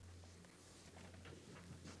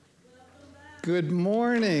Good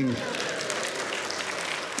morning.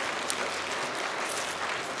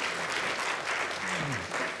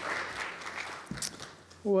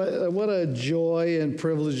 What a joy and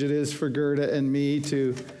privilege it is for Gerda and me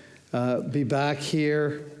to be back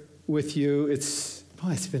here with you. It's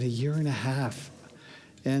been a year and a half,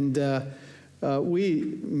 and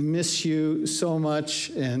we miss you so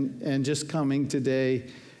much, and just coming today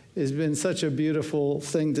has been such a beautiful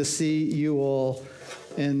thing to see you all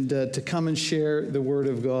and to come and share the Word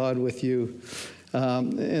of God with you.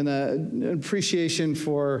 And an appreciation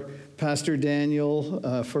for Pastor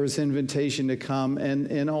Daniel for his invitation to come,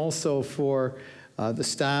 and also for the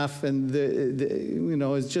staff, and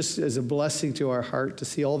it's just as a blessing to our heart to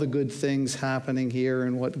see all the good things happening here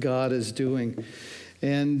and what God is doing.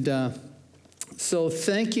 And so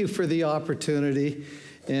thank you for the opportunity,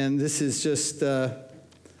 and this is just a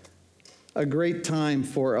great time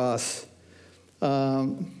for us. I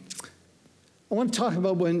want to talk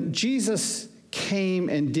about when Jesus came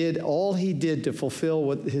and did all he did to fulfill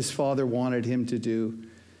what his Father wanted him to do.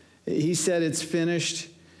 He said, "It's finished."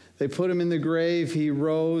 They put him in the grave. He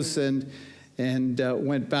rose and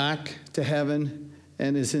went back to heaven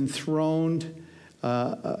and is enthroned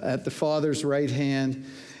at the Father's right hand.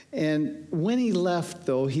 And when he left,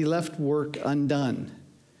 though, he left work undone.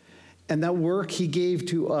 And that work he gave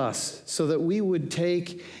to us so that we would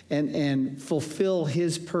take and fulfill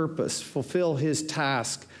his purpose, fulfill his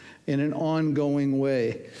task in an ongoing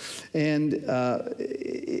way. And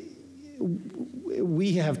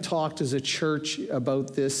we have talked as a church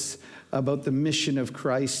about this, about the mission of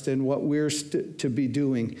Christ and what we're to be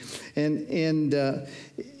doing. And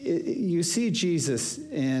you see Jesus,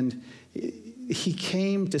 and he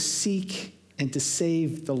came to seek and to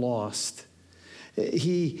save the lost.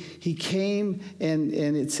 He came, and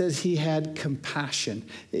it says he had compassion,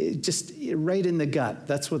 just right in the gut.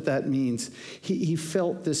 That's what that means. He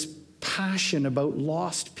felt this passion about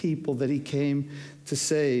lost people that he came to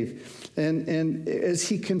save. And as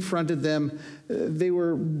he confronted them, they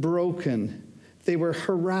were broken. They were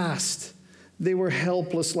harassed. They were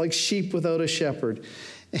helpless, like sheep without a shepherd.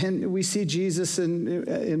 And we see Jesus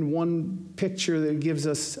in one picture that gives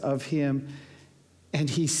us of him. And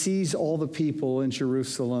he sees all the people in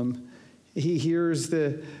Jerusalem. He hears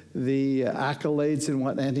the accolades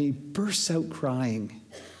and he bursts out crying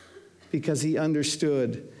because he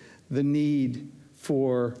understood the need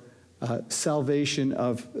for salvation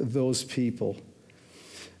of those people.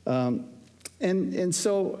 And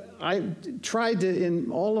so I tried to, in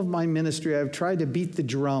all of my ministry, I've tried to beat the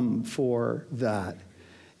drum for that.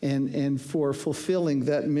 And for fulfilling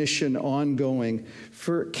that mission ongoing,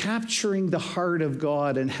 for capturing the heart of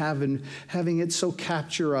God and having it so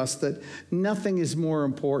capture us that nothing is more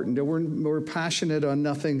important. We're passionate on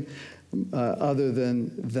nothing other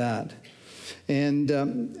than that. And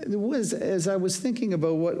as I was thinking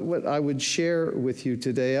about what I would share with you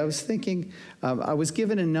today, I was thinking, I was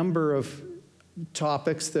given a number of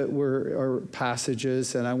topics that or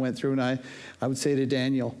passages, and I went through, and I would say to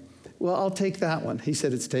Daniel, "Well, I'll take that one." He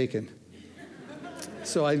said, "It's taken."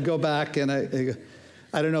 So I'd go back, and I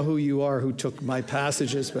don't know who you are who took my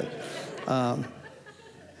passages, but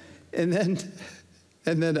and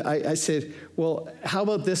then I said, "Well, how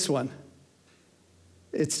about this one?"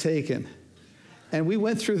 "It's taken." And we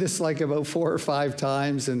went through this like about 4 or 5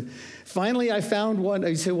 times, and finally I found one.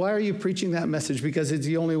 I said, "Why are you preaching that message?" "Because it's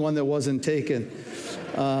the only one that wasn't taken."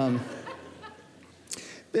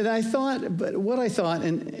 And I thought,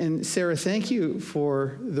 and Sarah, thank you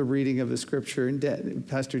for the reading of the scripture. And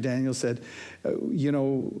Pastor Daniel said, "What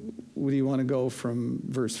do you want to go from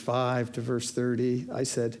verse 5 to verse 30? I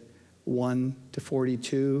said 1 to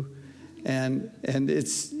 42. And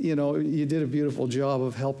it's, you did a beautiful job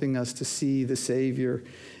of helping us to see the Savior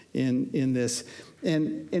in this.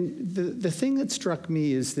 And the thing that struck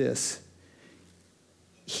me is this.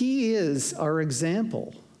 He is our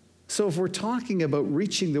example. So if we're talking about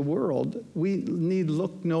reaching the world, we need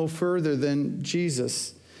look no further than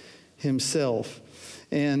Jesus himself.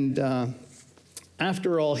 And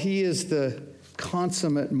after all, he is the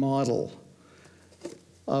consummate model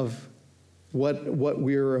of what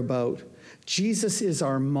we're about. Jesus is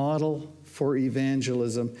our model for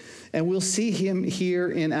evangelism. And we'll see him here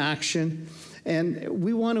in action. And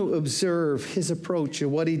we want to observe his approach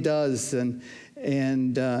and what he does, and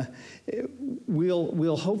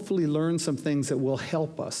we'll hopefully learn some things that will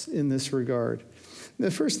help us in this regard.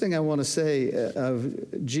 The first thing I want to say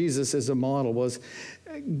of Jesus as a model was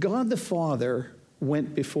God the Father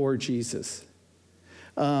went before Jesus.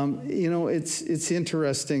 It's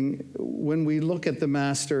interesting when we look at the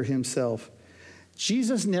Master himself.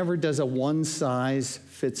 Jesus never does a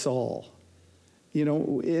one-size-fits-all.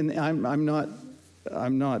 And I'm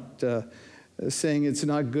not saying it's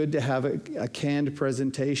not good to have a canned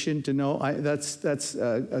presentation, to know that's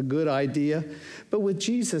a good idea. But with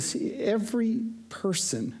Jesus, every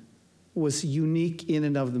person was unique in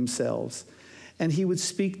and of themselves. And he would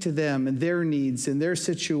speak to them and their needs and their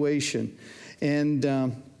situation. And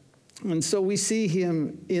so we see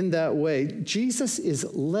him in that way. Jesus is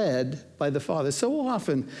led by the Father. So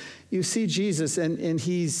often you see Jesus and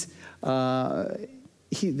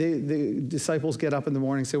the disciples get up in the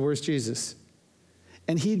morning and say, "Where's Jesus?"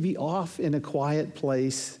 And he'd be off in a quiet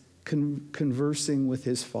place conversing with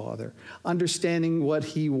his Father, understanding what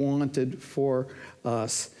he wanted for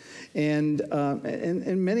us. And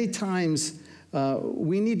many times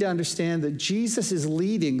we need to understand that Jesus is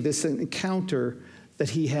leading this encounter that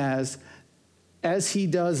he has, as he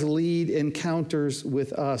does lead encounters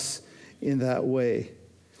with us in that way.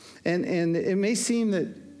 And it may seem that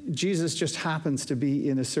Jesus just happens to be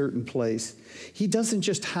in a certain place. He doesn't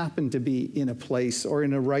just happen to be in a place or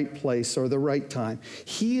in a right place or the right time.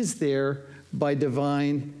 He is there by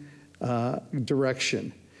divine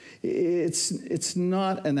direction. It's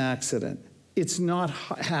not an accident. It's not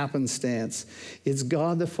happenstance. It's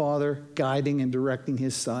God the Father guiding and directing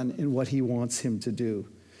his Son in what he wants him to do.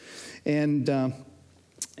 And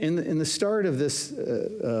in the start of this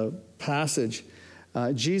passage,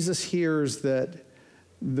 Jesus hears that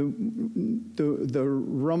the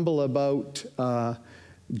rumble about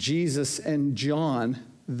Jesus and John,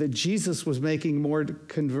 that Jesus was making more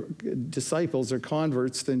disciples or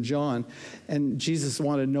converts than John, and Jesus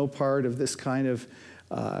wanted no part of this kind of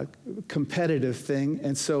competitive thing,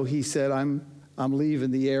 and so he said, I'm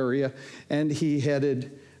leaving the area, and he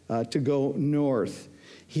headed to go north.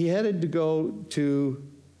 He headed to go to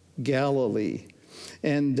Galilee,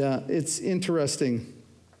 and it's interesting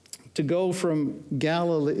to go from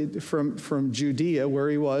Galilee, from Judea, where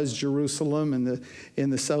he was, Jerusalem in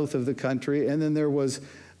the south of the country, and then there was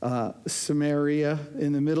Samaria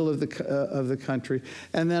in the middle of the country,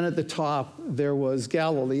 and then at the top there was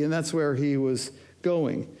Galilee, and that's where he was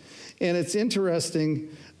going. And it's interesting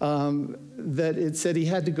that it said he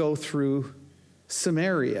had to go through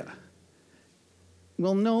Samaria.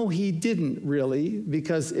 Well, no, he didn't really,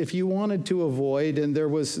 because if you wanted to avoid, and there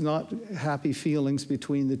was not happy feelings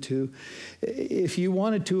between the two, if you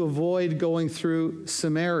wanted to avoid going through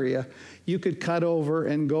Samaria, you could cut over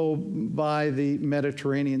and go by the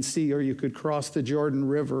Mediterranean Sea, or you could cross the Jordan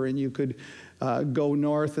River and you could go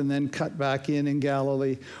north and then cut back in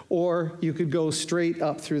Galilee, or you could go straight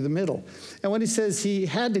up through the middle. And when he says he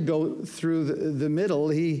had to go through the middle,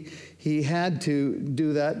 he had to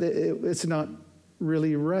do that. It's not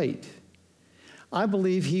really right. I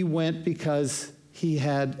believe he went because he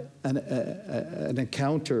had an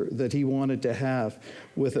encounter that he wanted to have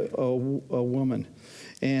with a woman.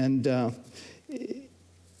 And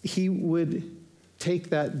he would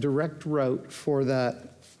take that direct route for that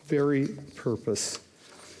very purpose.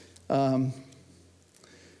 The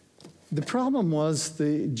problem was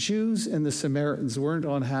the Jews and the Samaritans weren't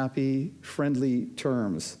on happy, friendly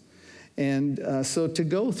terms. And so to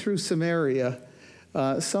go through Samaria,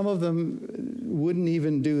 some of them wouldn't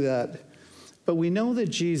even do that. But we know that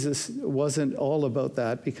Jesus wasn't all about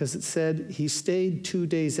that, because it said he stayed 2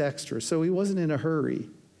 days extra. So he wasn't in a hurry.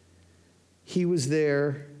 He was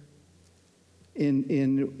there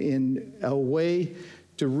in a way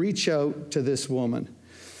to reach out to this woman.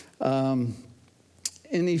 In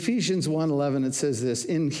Ephesians 1:11, it says this: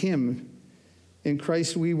 in him, in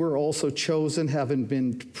Christ, we were also chosen, having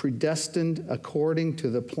been predestined according to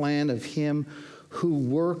the plan of him who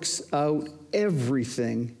works out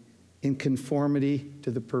everything in conformity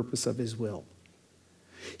to the purpose of his will.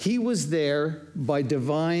 He was there by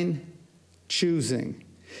divine choosing.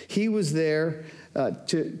 He was there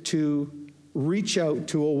to reach out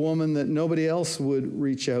to a woman that nobody else would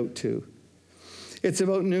reach out to. It's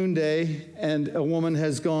about noonday, and a woman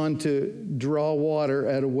has gone to draw water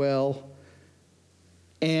at a well,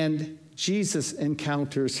 and Jesus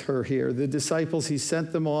encounters her here. The disciples, he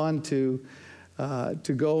sent them on to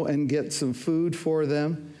go and get some food for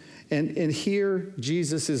them. And here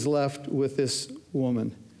Jesus is left with this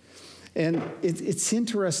woman. And it's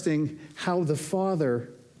interesting how the Father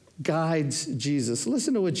guides Jesus.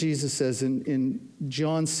 Listen to what Jesus says in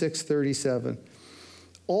John 6:37.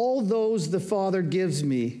 All those the Father gives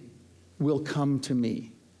me will come to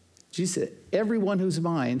me. Jesus said, everyone who's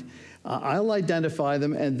mine, I'll identify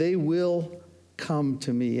them and they will come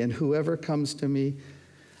to me. And whoever comes to me,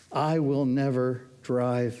 I will never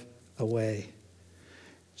drive away.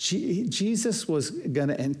 Jesus was going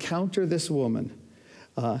to encounter this woman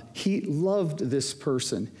He loved this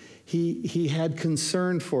person. He had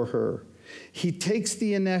concern for her. He takes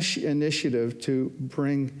the initiative to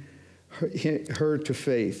bring her to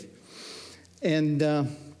faith. And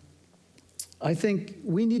I think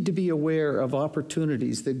we need to be aware of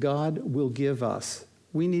opportunities that God will give us.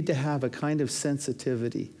 We need to have a kind of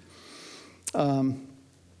sensitivity. A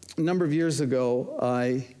number of years ago,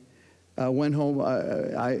 I went home.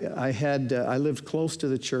 I lived close to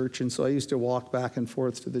the church, and so I used to walk back and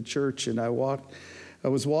forth to the church. And I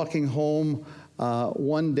was walking home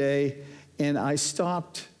one day, and I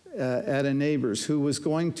stopped at a neighbor's who was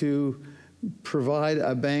going to provide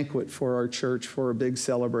a banquet for our church for a big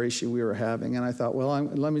celebration we were having. And I thought, well,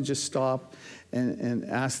 let me just stop and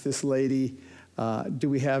ask this lady, do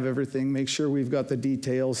we have everything? Make sure we've got the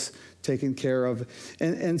details taken care of.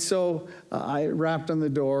 And so I rapped on the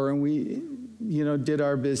door, and we, did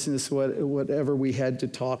our business, whatever we had to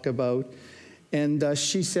talk about. And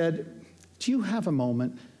she said, do you have a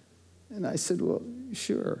moment? And I said, well,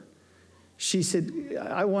 sure. She said,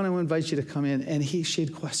 I want to invite you to come in. And she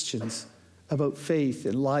had questions about faith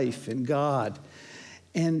and life and God.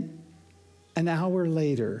 And an hour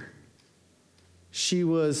later, she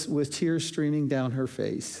was, with tears streaming down her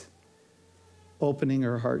face, opening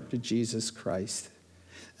her heart to Jesus Christ.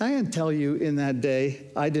 I can tell you, in that day,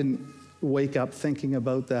 I didn't wake up thinking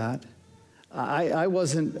about that. I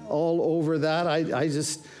wasn't all over that. I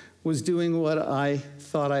just was doing what I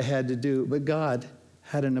thought I had to do. But God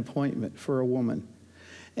had an appointment for a woman.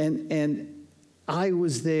 And I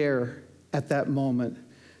was there at that moment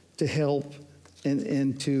to help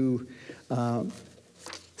and to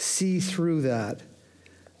see through that.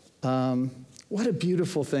 What a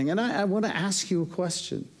beautiful thing. And I want to ask you a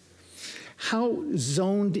question. How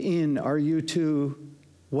zoned in are you to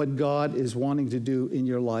what God is wanting to do in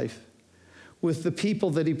your life? With the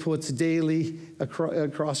people that he puts daily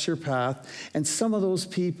across your path. And some of those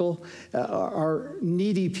people are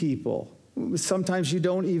needy people. Sometimes you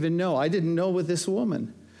don't even know. I didn't know with this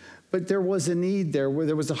woman. But there was a need there, where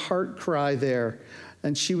there was a heart cry there.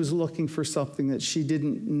 And she was looking for something that she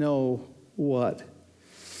didn't know what.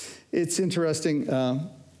 It's interesting.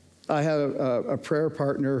 I have a prayer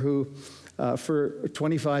partner who, for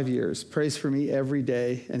 25 years, prays for me every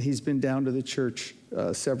day. And he's been down to the church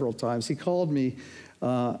several times. He called me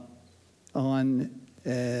on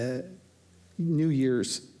New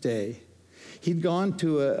Year's Day. He'd gone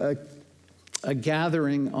to a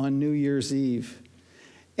gathering on New Year's Eve.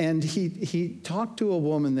 And he talked to a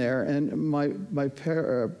woman there, and my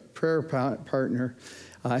prayer partner,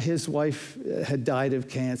 his wife had died of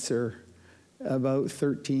cancer about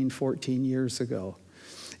 13, 14 years ago.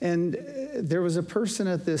 And there was a person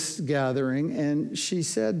at this gathering, and she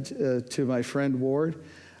said to my friend Ward,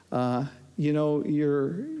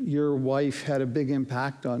 your wife had a big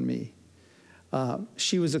impact on me.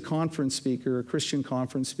 She was a conference speaker, a Christian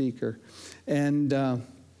conference speaker. And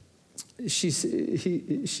she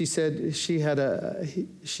said she had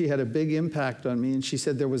a big impact on me, and she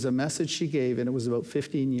said there was a message she gave, and it was about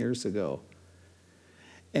 15 years ago.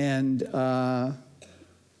 And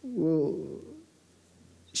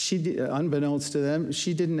unbeknownst to them,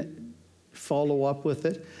 she didn't follow up with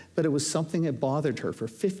it, but it was something that bothered her for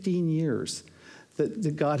 15 years.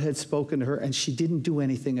 That God had spoken to her, and she didn't do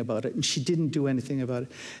anything about it, and she didn't do anything about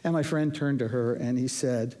it. And my friend turned to her, and he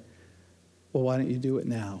said, well, why don't you do it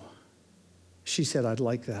now? She said, I'd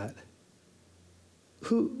like that.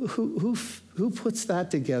 Who puts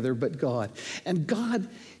that together but God? And God,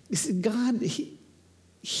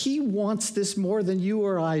 He wants this more than you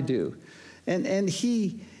or I do. And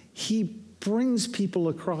He brings people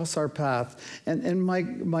across our path. And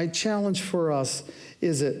my challenge for us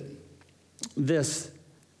is this.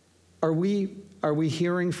 Are we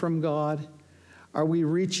hearing from God? Are we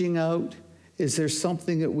reaching out? Is there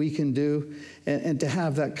something that we can do? And to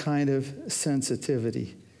have that kind of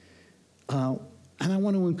sensitivity. And I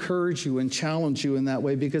want to encourage you and challenge you in that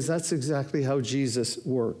way, because that's exactly how Jesus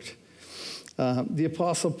worked. The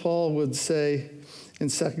Apostle Paul would say in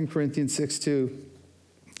 2 Corinthians 6:2,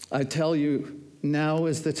 I tell you, now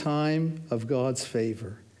is the time of God's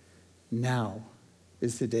favor. Now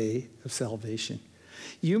is the day of salvation.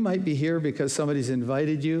 You might be here because somebody's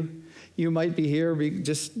invited you. You might be here,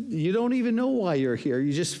 you don't even know why you're here.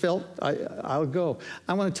 You just felt, I'll go.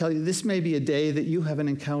 I want to tell you, this may be a day that you have an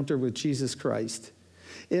encounter with Jesus Christ.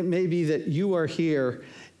 It may be that you are here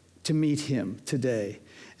to meet him today,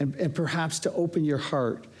 and perhaps to open your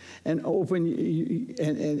heart and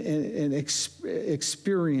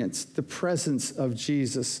experience the presence of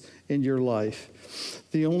Jesus in your life.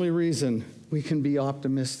 The only reason we can be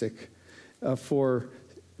optimistic for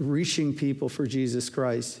reaching people for Jesus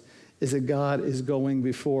Christ is that God is going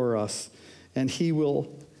before us, and he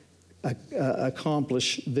will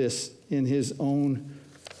accomplish this in his own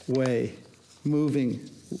way, moving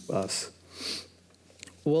us.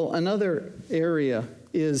 Well, another area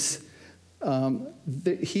is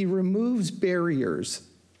that he removes barriers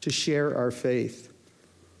to share our faith.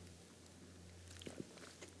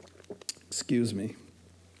 Excuse me.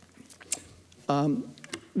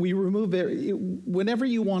 We remove whenever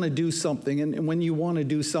you want to do something, and when you want to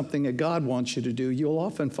do something that God wants you to do, you'll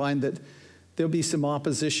often find that there'll be some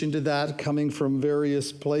opposition to that coming from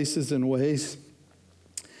various places and ways.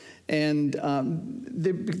 And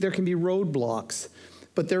there can be roadblocks,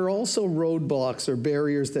 but there are also roadblocks or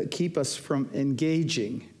barriers that keep us from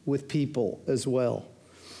engaging with people as well.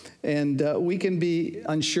 And we can be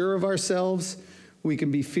unsure of ourselves, we can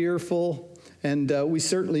be fearful, and we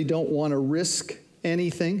certainly don't want to risk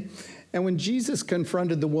anything. And when Jesus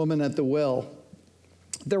confronted the woman at the well,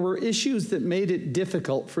 there were issues that made it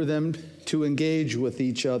difficult for them to engage with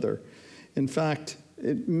each other. In fact,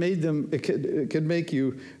 it could make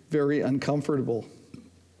you very uncomfortable.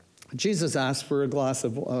 Jesus asked for a glass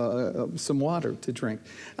of some water to drink.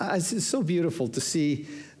 It's so beautiful to see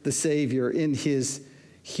the Savior in his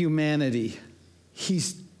humanity.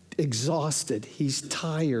 He's exhausted, he's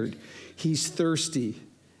tired, he's thirsty.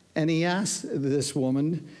 And he asked this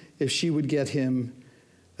woman if she would get him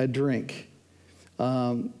a drink.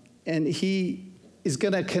 And he is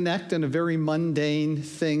going to connect in a very mundane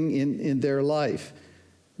thing in their life,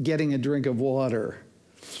 getting a drink of water.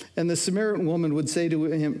 And the Samaritan woman would say to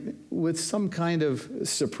him with some kind of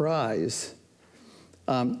surprise,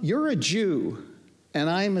 "You're a Jew, and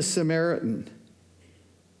I'm a Samaritan.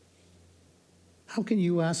 How can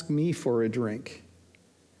you ask me for a drink?"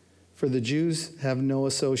 For the Jews have no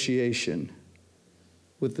association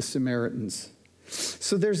with the Samaritans.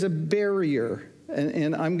 So there's a barrier,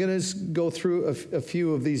 and I'm going to go through a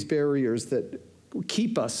few of these barriers that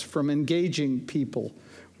keep us from engaging people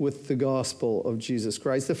with the gospel of Jesus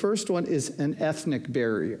Christ. The first one is an ethnic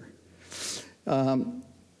barrier. The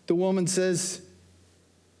woman says,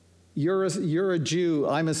 you're a Jew,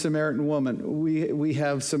 I'm a Samaritan woman. We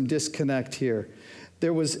have some disconnect here.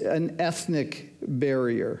 There was an ethnic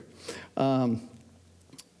barrier.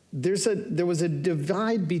 There was a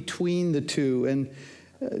divide between the two, and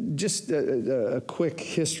just a quick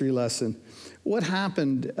history lesson. What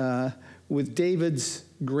happened with David's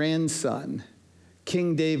grandson,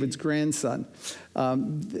 King David's grandson?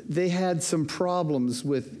 They had some problems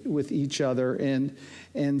with each other,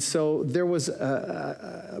 and so there was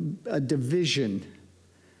a division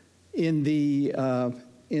in the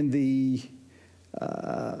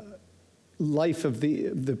life of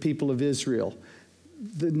the people of Israel.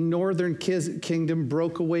 The northern kingdom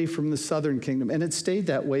broke away from the southern kingdom, and it stayed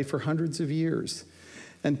that way for hundreds of years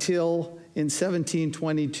until in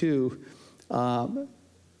 1722,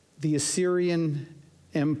 the Assyrian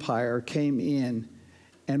Empire came in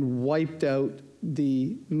and wiped out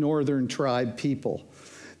the northern tribe people.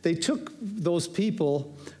 They took those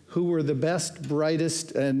people who were the best,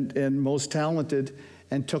 brightest, and most talented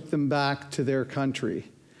and took them back to their country.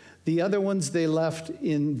 The other ones they left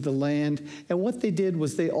in the land, and what they did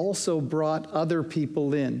was they also brought other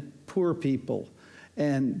people in, poor people,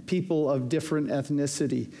 and people of different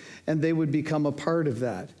ethnicity, and they would become a part of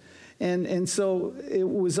that. And so it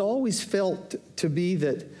was always felt to be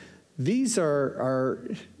that these are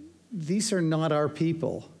not our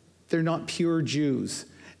people. They're not pure Jews,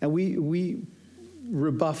 and we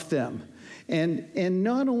rebuff them. And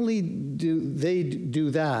not only do they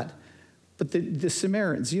do that, but the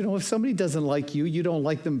Samaritans, if somebody doesn't like you, you don't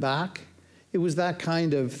like them back. It was that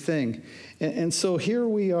kind of thing. And so here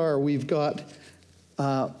we are. We've got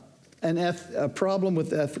a problem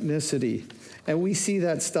with ethnicity. And we see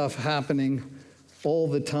that stuff happening all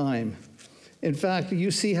the time. In fact,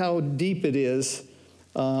 you see how deep it is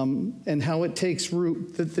and how it takes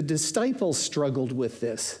root, that the disciples struggled with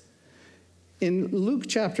this. In Luke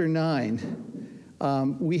chapter 9,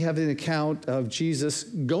 we have an account of Jesus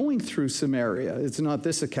going through Samaria. It's not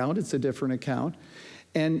this account, it's a different account.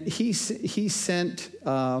 And he sent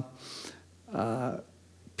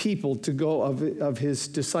people to go, of his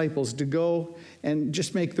disciples, to go and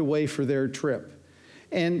just make the way for their trip.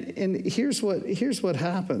 And here's what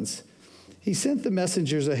happens. He sent the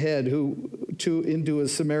messengers ahead into a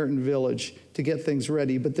Samaritan village to get things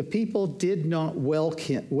ready, but the people did not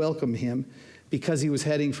welcome him because he was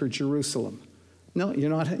heading for Jerusalem. No, you're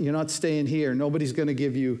not staying here. Nobody's going to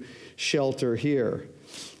give you shelter here.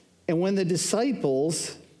 And when the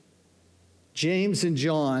disciples, James and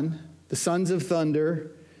John, the sons of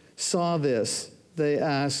thunder, saw this, they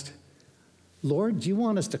asked, Lord, do you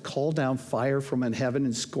want us to call down fire from in heaven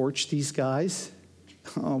and scorch these guys?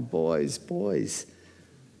 Oh, boys.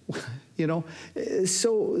 You know,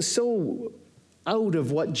 so out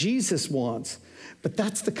of what Jesus wants. But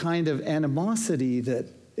that's the kind of animosity that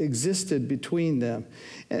existed between them.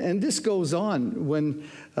 And this goes on when,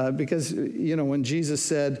 because, you know, when Jesus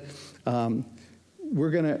said, we're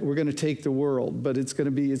gonna take the world, but it's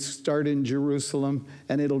start in Jerusalem,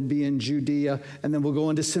 and it'll be in Judea, and then we'll go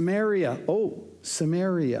into Samaria. Oh,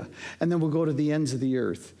 Samaria. And then we'll go to the ends of the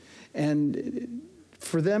earth. And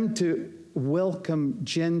for them to welcome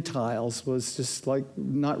Gentiles was just like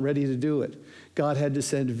not ready to do it. God had to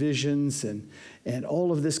send visions and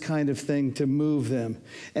all of this kind of thing to move them.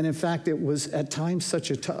 And in fact, it was at times such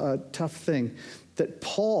a tough thing that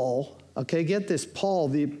Paul, okay, get this, Paul,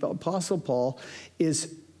 the Apostle Paul,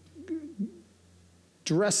 is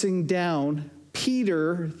dressing down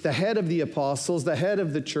Peter, the head of the apostles, the head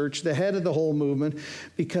of the church, the head of the whole movement,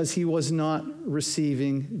 because he was not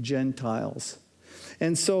receiving Gentiles.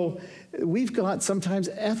 And so we've got sometimes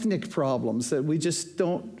ethnic problems that we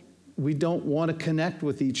don't want to connect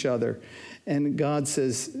with each other. And God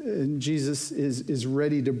says, Jesus is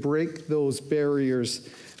ready to break those barriers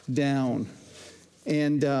down.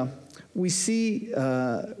 And we see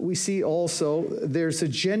also there's a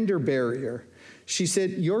gender barrier. She said,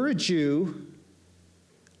 you're a Jew,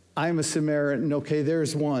 I'm a Samaritan. Okay,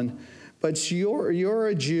 there's one. But you're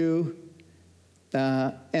a Jew,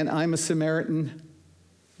 and I'm a Samaritan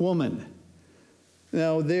woman.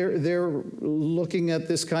 Now, they're looking at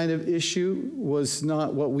this kind of issue was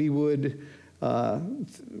not what we would have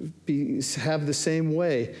the same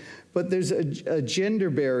way. But there's a gender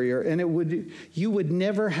barrier, and you would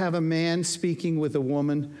never have a man speaking with a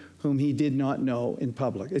woman whom he did not know in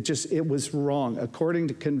public. It was wrong. According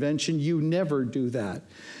to convention, you never do that.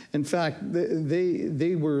 In fact,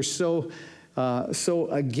 they were so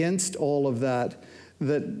against all of that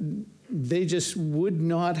they just would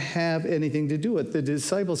not have anything to do with it. The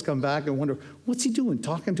disciples come back and wonder, what's he doing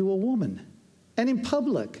talking to a woman? And in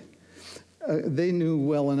public. They knew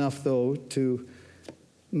well enough, though, to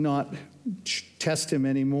not test him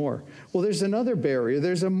anymore. Well, there's another barrier.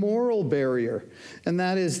 There's a moral barrier. And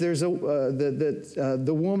that is the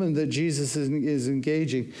woman that Jesus is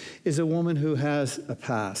engaging is a woman who has a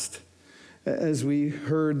past. As we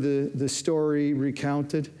heard the story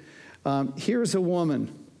recounted, here's a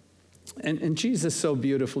woman. And Jesus so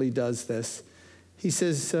beautifully does this. He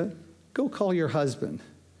says, go call your husband.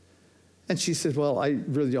 And she said, well, I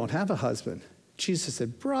really don't have a husband. Jesus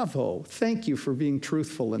said, bravo, thank you for being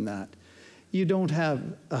truthful in that. You don't have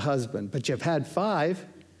a husband, but you've had 5.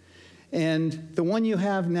 And the one you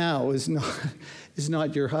have now is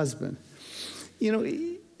not your husband. You know,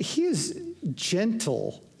 he is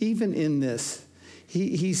gentle, even in this.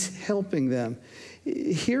 He's helping them.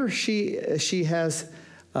 Here she has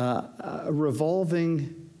a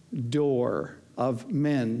revolving door of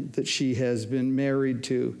men that she has been married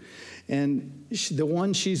to. And the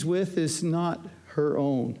one she's with is not her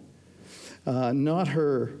own, not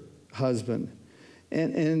her husband.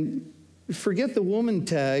 And forget the woman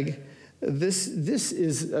tag. This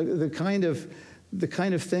is the kind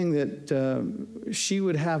of thing that she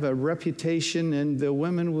would have a reputation, and the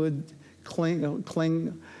women would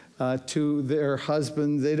cling to their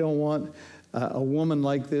husband. They don't want a woman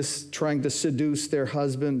like this trying to seduce their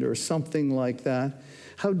husband or something like that.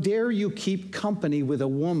 How dare you keep company with a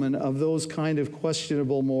woman of those kind of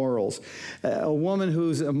questionable morals? A woman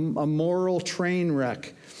who's a moral train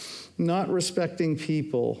wreck, not respecting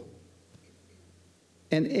people,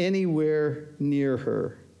 and anywhere near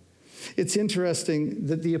her. It's interesting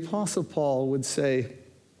that the Apostle Paul would say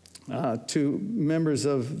to members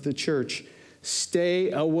of the church,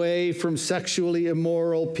 stay away from sexually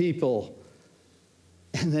immoral people.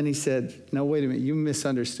 And then he said, no, wait a minute, you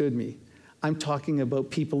misunderstood me. I'm talking about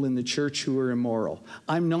people in the church who are immoral.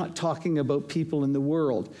 I'm not talking about people in the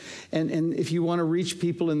world. And if you want to reach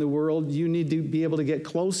people in the world, you need to be able to get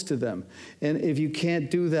close to them. And if you can't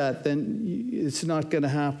do that, then it's not going to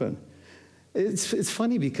happen. It's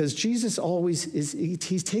funny because Jesus always he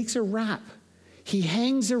takes a rap. He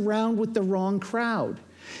hangs around with the wrong crowd.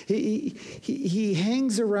 He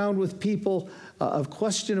hangs around with people of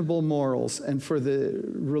questionable morals. And for the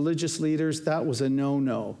religious leaders, that was a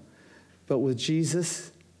no-no. But with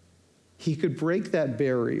Jesus, he could break that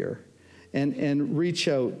barrier and reach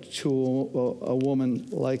out to a woman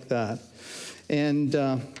like that. And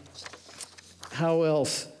how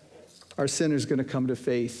else are sinners going to come to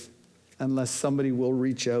faith unless somebody will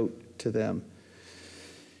reach out to them?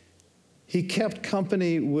 He kept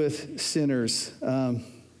company with sinners.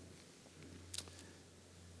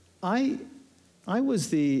 I was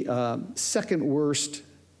the second worst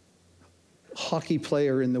hockey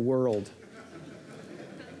player in the world.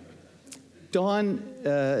 Don,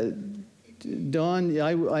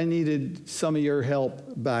 I needed some of your help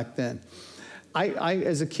back then.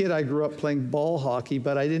 As a kid, I grew up playing ball hockey,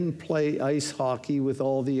 but I didn't play ice hockey with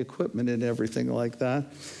all the equipment and everything like that.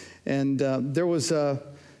 And there was a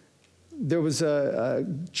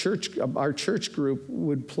church. Our church group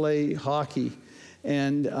would play hockey,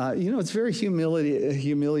 and it's very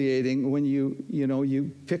humiliating when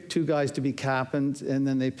you pick two guys to be captains, and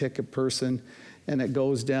then they pick a person, and it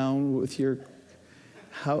goes down with your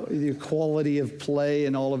quality of play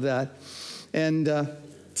and all of that. And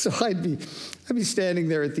so I'd be standing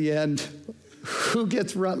there at the end. Who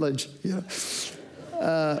gets Rutledge?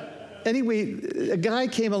 Anyway, a guy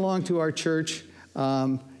came along to our church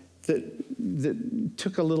that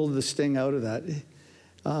took a little of the sting out of that.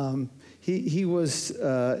 He was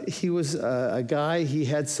a guy. He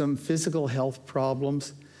had some physical health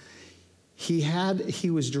problems. He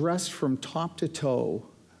was dressed from top to toe,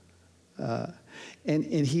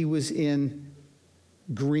 and he was in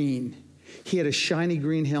green. He had a shiny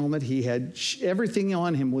green helmet. He had everything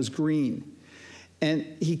on him was green, and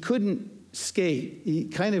he couldn't skate. He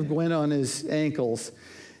kind of went on his ankles,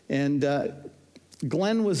 and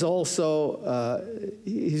Glenn was also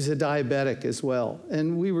he's a diabetic as well,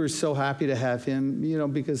 and we were so happy to have him.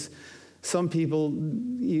 Because some people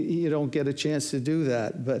you don't get a chance to do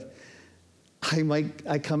that, but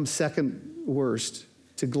I come second worst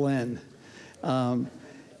to Glenn.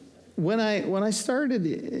 When I started,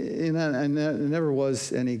 I never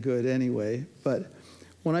was any good anyway, but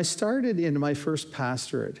when I started in my first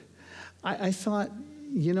pastorate, I thought,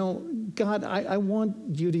 God, I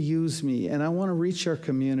want you to use me, and I want to reach our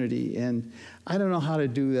community, and I don't know how to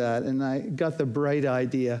do that. And I got the bright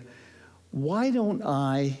idea, why don't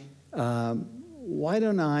I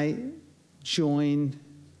join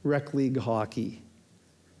rec league hockey?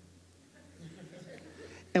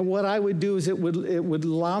 And what I would do is it would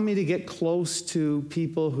allow me to get close to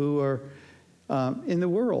people who are in the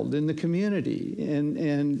world, in the community.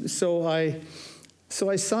 And so I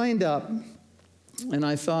signed up, and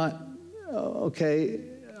I thought, okay,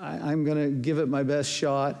 I'm going to give it my best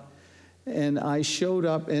shot. And I showed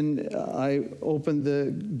up, and I opened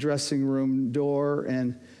the dressing room door,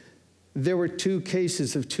 and there were 2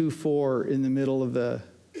 cases of 2-4 in the middle of the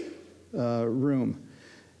room.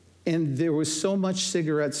 And there was so much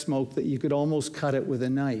cigarette smoke that you could almost cut it with a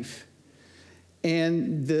knife.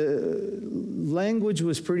 And the language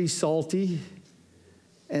was pretty salty.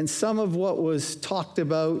 And some of what was talked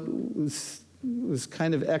about was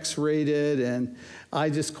kind of X-rated. And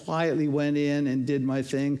I just quietly went in and did my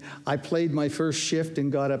thing. I played my first shift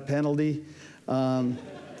and got a penalty. I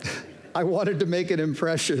wanted to make an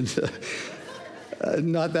impression,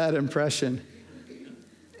 not that impression.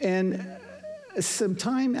 And some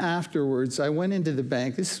time afterwards, I went into the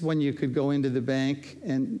bank. This is when you could go into the bank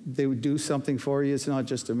and they would do something for you. It's not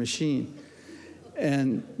just a machine.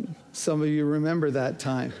 And some of you remember that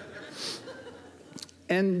time.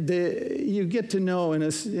 And you get to know, in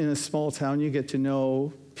a small town, you get to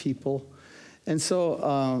know people. And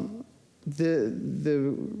so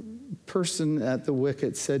the person at the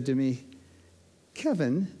wicket said to me,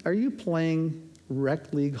 "Kevin, are you playing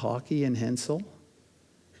rec league hockey in Hensel?"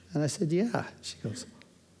 And I said, "Yeah." She goes,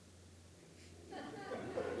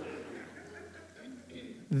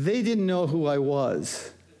 they didn't know who I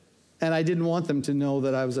was. And I didn't want them to know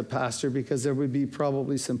that I was a pastor because there would be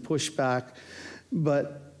probably some pushback.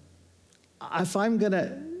 But if I'm going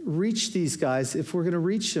to reach these guys, if we're going to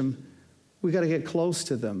reach them, we got to get close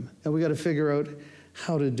to them. And we got to figure out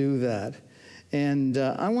how to do that. And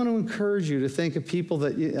I want to encourage you to think of people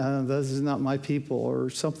that, this is not my people, or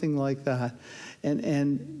something like that.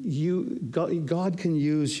 And God can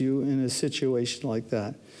use you in a situation like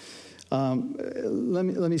that. Let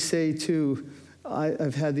me say, too,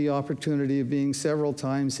 I've had the opportunity of being several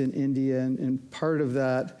times in India, and part of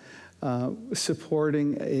that,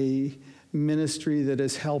 supporting a ministry that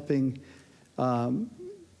is helping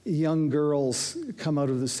young girls come out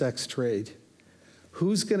of the sex trade.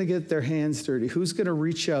 Who's going to get their hands dirty? Who's going to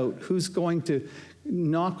reach out? Who's going to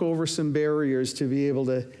knock over some barriers to be able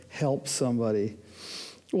to help somebody?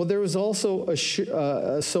 Well, there was also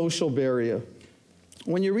a social barrier.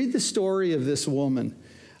 When you read the story of this woman,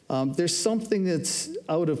 there's something that's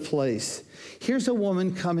out of place. Here's a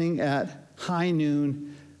woman coming at high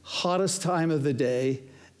noon, hottest time of the day,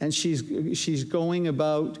 and she's going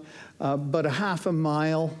about a half a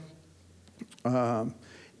mile, and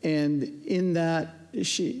in that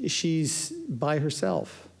she's by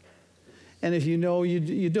herself. And if you know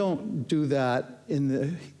you don't do that in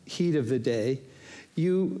the heat of the day,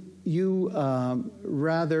 you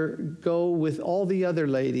rather go with all the other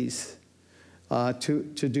ladies to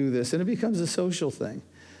do this. And it becomes a social thing.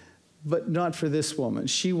 But not for this woman.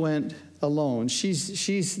 She went alone.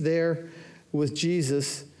 She's there with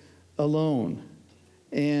Jesus alone.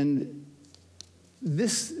 And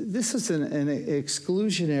this is an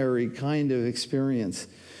exclusionary kind of experience.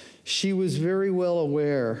 She was very well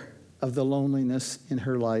aware of the loneliness in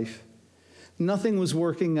her life. Nothing was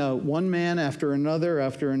working out. One man after another,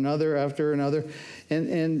 after another, after another.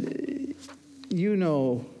 And you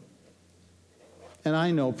know, and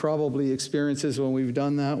I know probably experiences when we've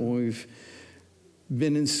done that, when we've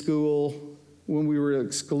been in school, when we were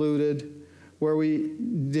excluded, where we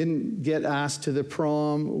didn't get asked to the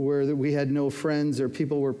prom, where we had no friends or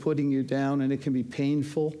people were putting you down, and it can be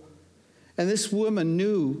painful. And this woman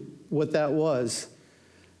knew what that was.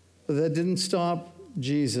 But that didn't stop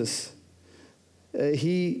Jesus.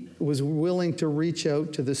 He was willing to reach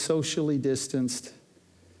out to the socially distanced,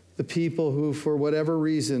 the people who, for whatever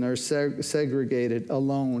reason, are segregated,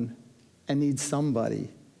 alone, and need somebody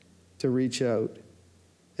to reach out.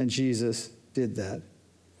 And Jesus did that.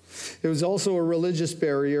 There was also a religious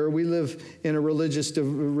barrier. We live in a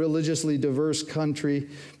religiously diverse country,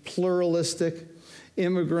 pluralistic,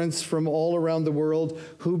 immigrants from all around the world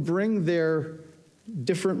who bring their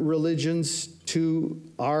different religions to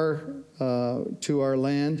our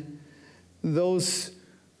land. Those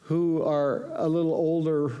who are a little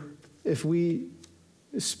older, if we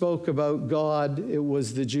spoke about God, it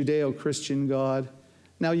was the Judeo-Christian God.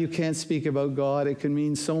 Now you can't speak about God. It can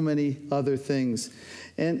mean so many other things.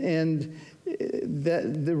 And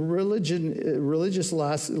that the religious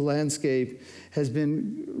landscape has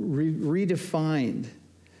been redefined.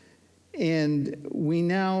 And we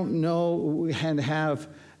now know and have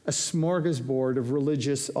a smorgasbord of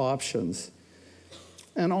religious options.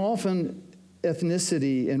 And often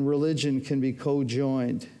ethnicity and religion can be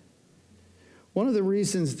co-joined. One of the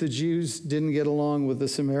reasons the Jews didn't get along with the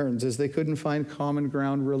Samaritans is they couldn't find common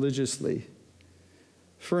ground religiously.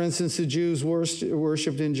 For instance, the Jews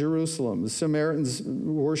worshipped in Jerusalem. The Samaritans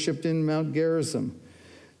worshipped in Mount Gerizim.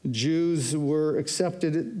 Jews were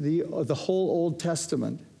accepted the whole Old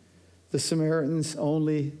Testament. The Samaritans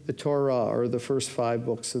only the Torah, or the first 5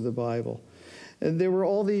 books of the Bible. And there were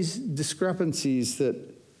all these discrepancies that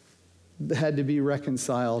had to be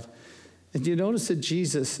reconciled. And you notice that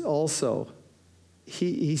Jesus also,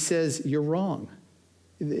 he says, you're wrong.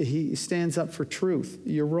 He stands up for truth.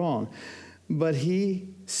 You're wrong. But he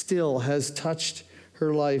still has touched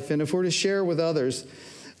her life. And if we're to share with others,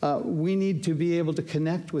 we need to be able to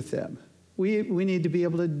connect with them. We need to be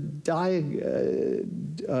able to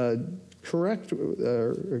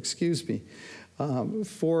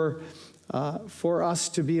for us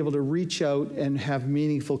to be able to reach out and have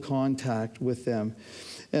meaningful contact with them.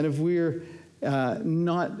 And if we're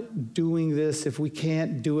not doing this, if we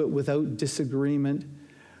can't do it without disagreement,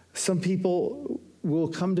 some people will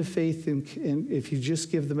come to faith if you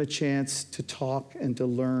just give them a chance to talk and to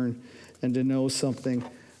learn and to know something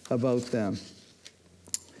about them.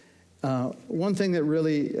 One thing that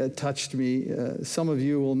really touched me, some of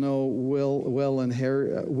you will know Will and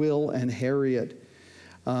Harriet.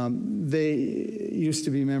 They used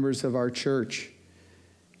to be members of our church.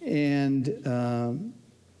 And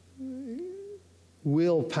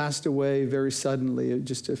Will passed away very suddenly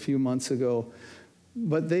just a few months ago.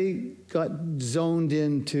 But they got zoned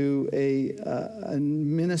into a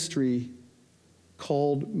ministry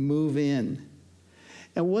called Move In.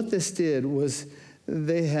 And what this did was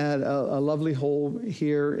they had a lovely home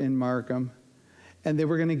here in Markham, and they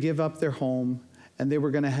were going to give up their home, and they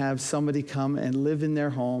were going to have somebody come and live in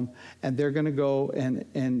their home, and they're going to go and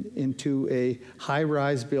into a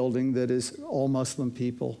high-rise building that is all Muslim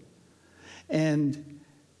people. And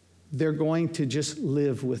they're going to just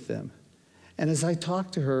live with them. And as I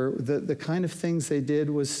talked to her, the kind of things they did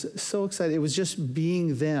was so exciting. It was just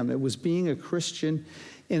being them. It was being a Christian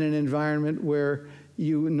in an environment where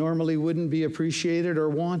you normally wouldn't be appreciated or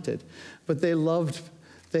wanted. But they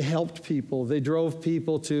helped people. They drove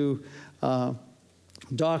people to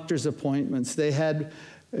doctor's appointments. They had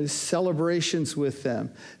celebrations with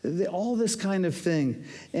them. All this kind of thing.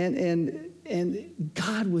 And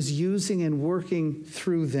God was using and working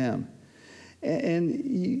through them. And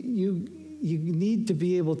you need to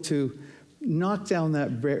be able to knock down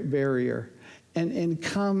that barrier and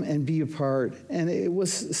come and be a part. And it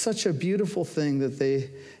was such a beautiful thing that they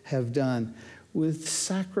have done with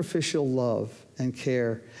sacrificial love and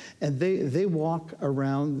care. And they would walk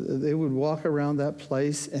around that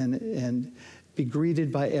place and be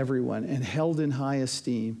greeted by everyone, and held in high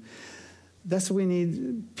esteem. That's what we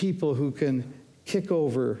need, people who can kick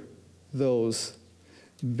over those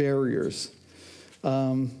barriers.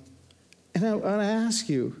 And I want to ask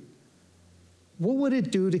you, what would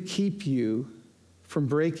it do to keep you from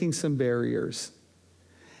breaking some barriers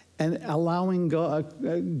and allowing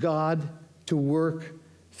God to work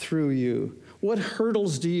through you? What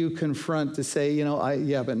hurdles do you confront to say,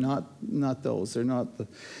 but not those. They're not the,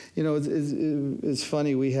 it's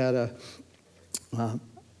funny. We had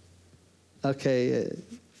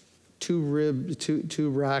two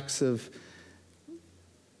racks of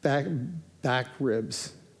back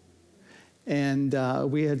ribs.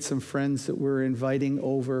 And we had some friends that we're inviting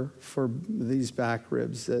over for these back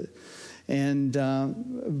ribs. And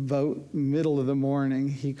about middle of the morning,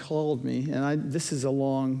 he called me. And this is a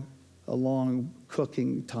long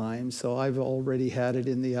cooking time, so I've already had it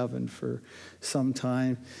in the oven for some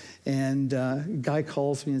time. And a guy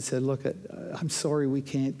calls me and said, look, I'm sorry we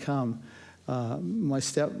can't come. My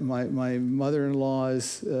mother-in-law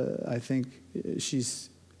is, I think she's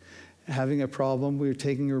having a problem. We were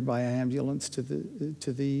taking her by ambulance to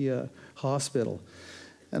the hospital.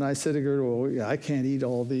 And I said to her, well, I can't eat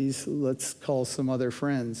all these. Let's call some other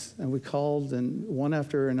friends. And we called, and one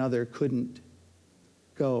after another couldn't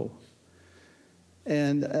go.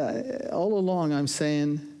 And all along I'm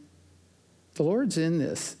saying, the Lord's in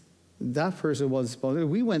this. That person wasn't supposed to.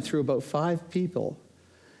 We went through about 5 people,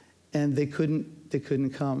 and they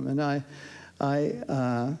couldn't come. And I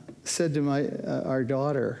said to our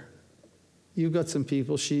daughter, you've got some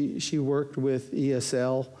people. She worked with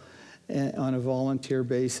ESL on a volunteer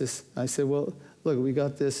basis. I said, well, look, we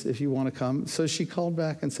got this if you want to come. So she called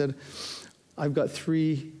back and said, I've got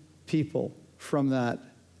 3 people from that,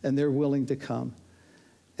 and they're willing to come.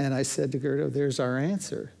 And I said to Gerda, there's our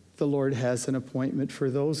answer. The Lord has an appointment for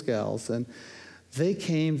those gals. And they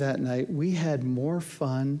came that night. We had more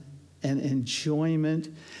fun and enjoyment.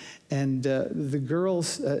 And the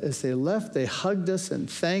girls, as they left, they hugged us and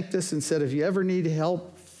thanked us and said, if you ever need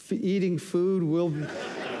help eating food, we'll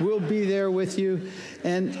be there with you.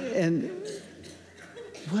 And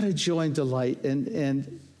what a joy and delight.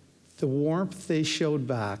 And the warmth they showed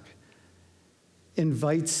back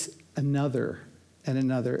invites another and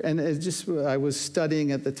another. And I was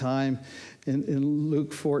studying at the time in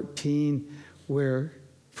Luke 14, where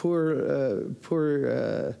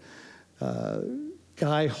poor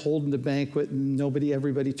guy holding the banquet and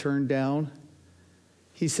everybody turned down.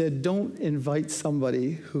 He said, don't invite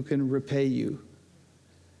somebody who can repay you.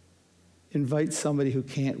 Invite somebody who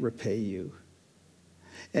can't repay you.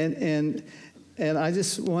 And I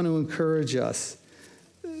just want to encourage us.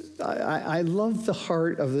 I love the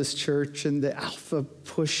heart of this church and the alpha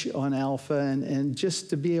push on alpha, and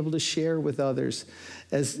just to be able to share with others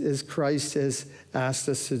as Christ has asked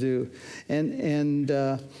us to do. And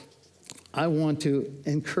I want to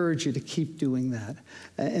encourage you to keep doing that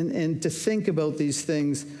and to think about these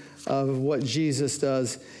things of what Jesus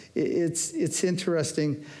does. It's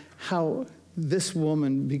interesting how this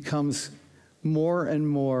woman becomes more and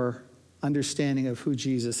more understanding of who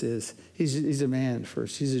Jesus is. He's a man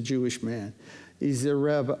first. He's a Jewish man. He's a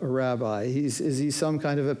rabbi. Is he some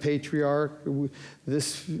kind of a patriarch?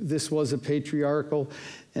 This was a patriarchal.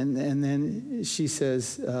 And then she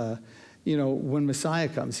says, when Messiah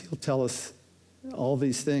comes, he'll tell us all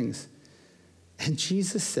these things. And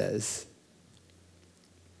Jesus says,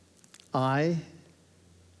 I,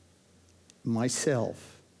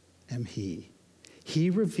 myself, am he.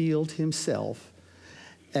 He revealed himself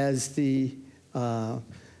as the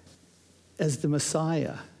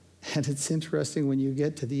Messiah. And it's interesting when you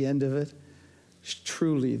get to the end of it,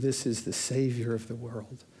 truly this is the Savior of the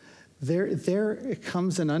world. There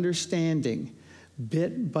comes an understanding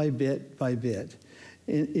bit by bit by bit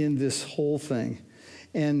in this whole thing.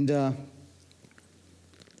 And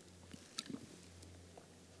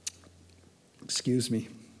excuse me.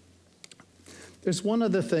 There's one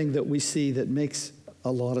other thing that we see that makes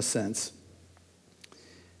a lot of sense.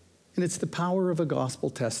 And it's the power of a gospel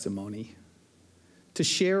testimony. To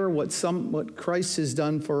share what Christ has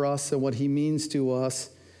done for us and what he means to us.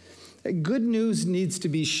 Good news needs to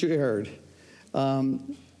be shared.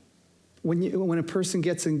 When a person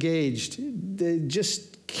gets engaged, they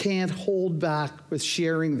just can't hold back with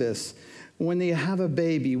sharing this. When they have a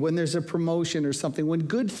baby, when there's a promotion or something, when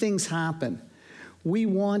good things happen, we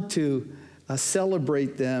want to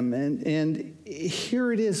celebrate them. And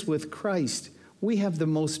here it is with Christ. We have the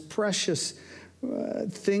most precious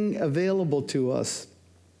thing available to us,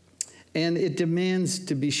 and it demands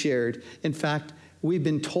to be shared. In fact, we've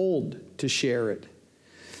been told to share it.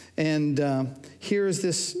 And here's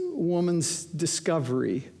this woman's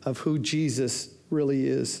discovery of who Jesus really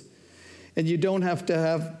is. And you don't have to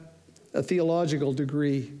have a theological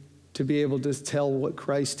degree to be able to tell what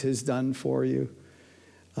Christ has done for you.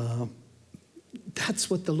 That's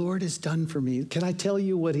what the Lord has done for me. Can I tell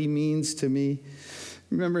you what he means to me?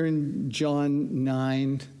 Remember in John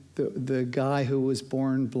 9, the guy who was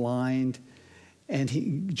born blind,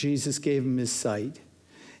 and Jesus gave him his sight.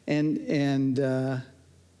 And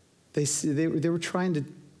they were trying to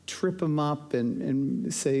trip him up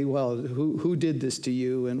and say, well, who did this to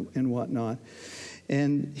you and whatnot.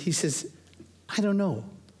 And he says, I don't know.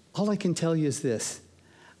 All I can tell you is this.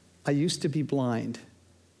 I used to be blind,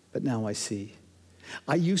 but now I see.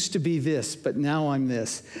 I used to be this, but now I'm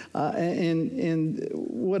this. And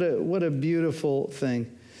what a beautiful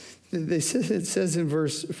thing. It says in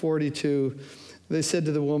verse 42, they said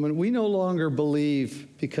to the woman, we no longer believe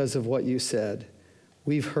because of what you said.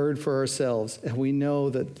 We've heard for ourselves, and we know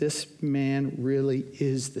that this man really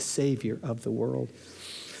is the Savior of the world.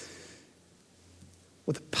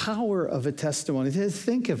 With the power of a testimony,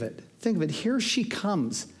 think of it. Think of it. Here she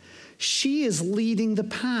comes. She is leading the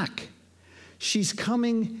pack. She's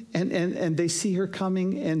coming, and they see her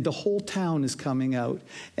coming, and the whole town is coming out.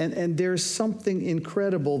 And there's something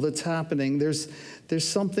incredible that's happening. There's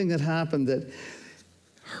something that happened that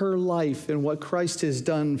her life and what Christ has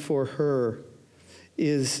done for her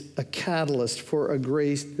is a catalyst for a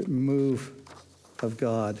great move of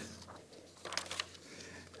God.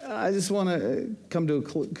 I just want to come to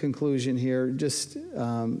a conclusion here. Just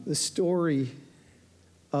the story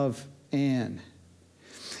of Anne.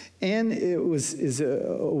 Anne is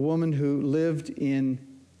a woman who lived in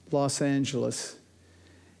Los Angeles,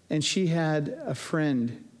 and she had a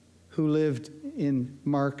friend who lived in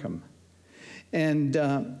Markham. And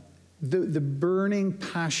the burning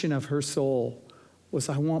passion of her soul was,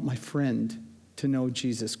 I want my friend to know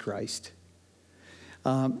Jesus Christ.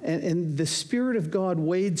 And the Spirit of God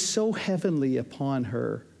weighed so heavily upon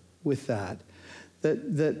her with that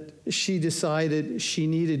she decided she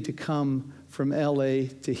needed to come from LA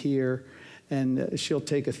to here, and she'll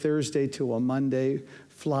take a Thursday to a Monday,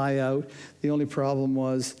 fly out. The only problem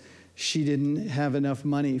was she didn't have enough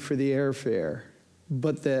money for the airfare,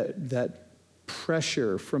 but that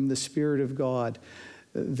pressure from the Spirit of God,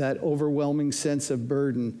 that overwhelming sense of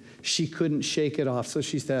burden, she couldn't shake it off. So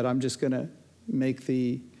she said, I'm just going to make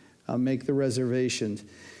the reservations.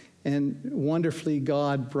 And wonderfully,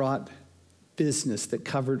 God brought business that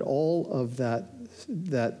covered all of that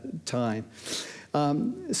time.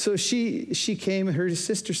 So she came, and her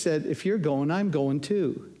sister said, if you're going, I'm going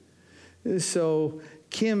too. So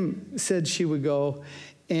Kim said she would go,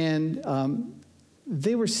 and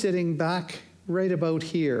they were sitting back right about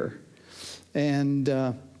here. And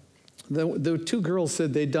the two girls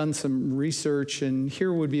said they'd done some research, and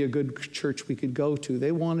here would be a good church we could go to.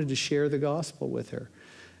 They wanted to share the gospel with her.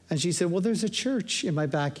 And she said, well, there's a church in my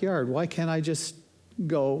backyard. Why can't I just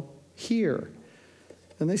go here?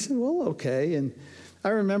 And they said, well, okay. And I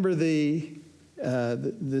remember the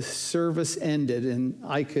service ended, and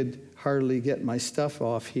I could hardly get my stuff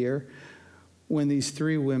off here when these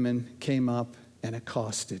three women came up and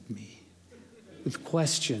accosted me with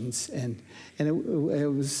questions. And it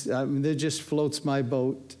was, it just floats my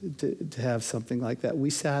boat to have something like that. We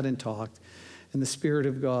sat and talked, and the Spirit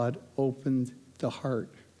of God opened the heart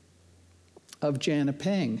of Jana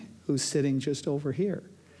Peng, who's sitting just over here.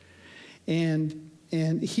 And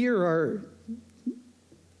here are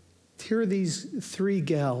these three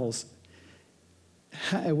gals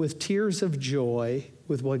with tears of joy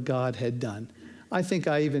with what God had done. I think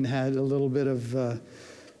I even had a little bit of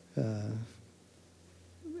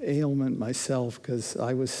ailment myself, because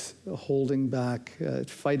I was holding back,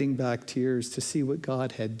 fighting back tears to see what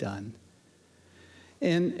God had done.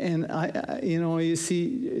 And I you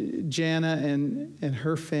see Jana and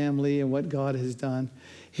her family and what God has done.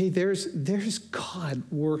 Hey, there's God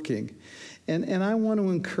working, and I want to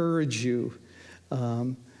encourage you.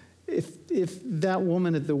 If that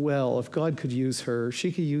woman at the well, if God could use her,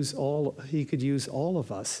 He could use all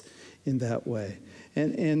of us in that way.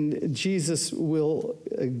 And Jesus will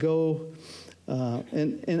go,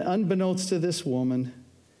 and unbeknownst to this woman,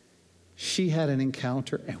 she had an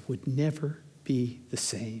encounter and would never be the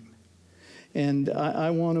same. And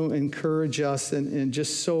I want to encourage us, and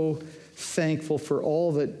just so thankful for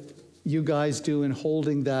all that you guys do in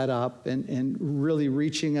holding that up and really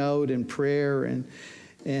reaching out in prayer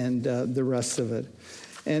and the rest of it.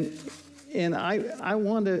 And I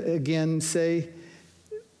want to again say,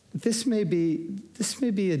 this may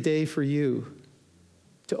be a day for you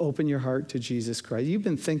to open your heart to Jesus Christ. You've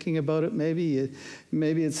been thinking about it, maybe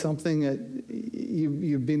it's something that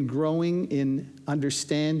you've been growing in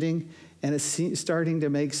understanding, and it's starting to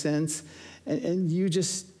make sense, and you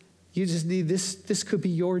just need this. This could be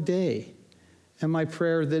your day. And my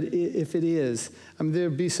prayer that if it is,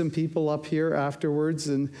 there'll be some people up here afterwards,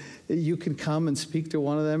 and you can come and speak to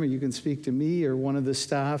one of them, or you can speak to me or one of the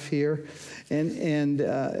staff here, and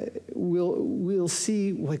we'll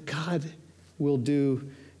see what God will do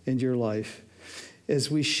in your life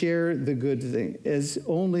as we share the good thing, as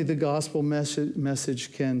only the gospel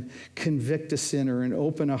message can convict a sinner and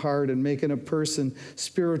open a heart and making a person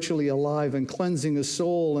spiritually alive and cleansing a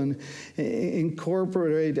soul and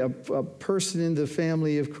incorporate a person into the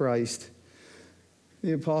family of Christ.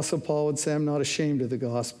 The Apostle Paul would say, I'm not ashamed of the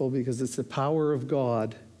gospel because it's the power of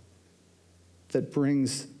God that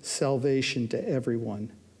brings salvation to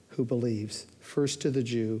everyone who believes, first to the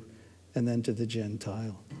Jew and then to the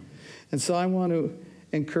Gentile. And so I want to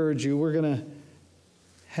encourage you. We're going to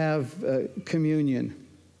have communion.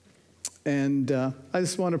 And I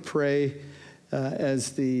just want to pray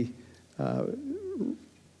as the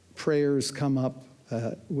prayers come up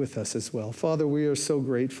with us as well. Father, we are so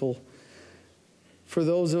grateful for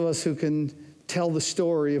those of us who can tell the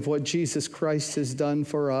story of what Jesus Christ has done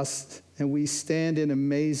for us. And we stand in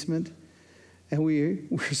amazement. And we're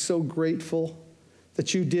so grateful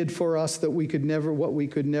that you did for us what we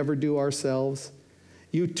could never do ourselves.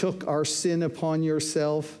 You took our sin upon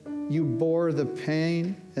yourself. You bore the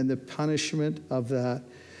pain and the punishment of that.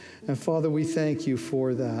 And Father, we thank you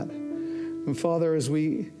for that. And Father, as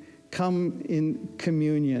we come in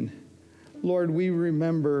communion, Lord, we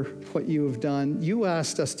remember what you have done. You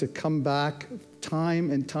asked us to come back time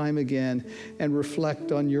and time again and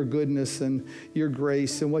reflect on your goodness and your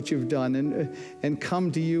grace and what you've done, and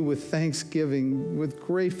come to you with thanksgiving, with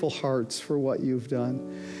grateful hearts for what you've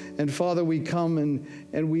done. And Father, we come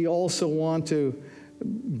and we also want to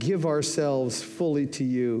give ourselves fully to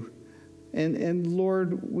you. And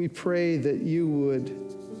Lord, we pray that you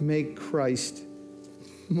would make Christ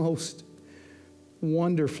most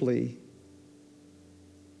wonderfully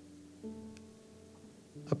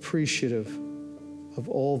appreciative of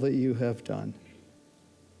all that you have done.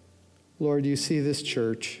 Lord, you see this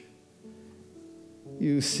church.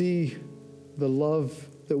 You see the love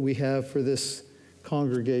that we have for this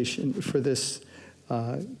congregation, for this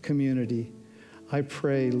community. I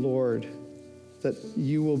pray, Lord, that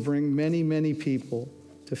you will bring many, many people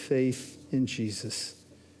to faith in Jesus,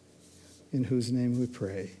 in whose name we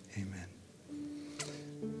pray. Amen.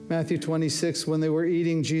 Matthew 26, when they were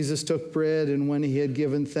eating, Jesus took bread, and when he had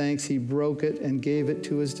given thanks, he broke it and gave it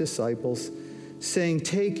to his disciples, saying,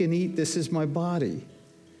 "Take and eat, this is my body."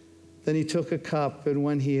 Then he took a cup, and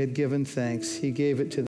when he had given thanks, he gave it to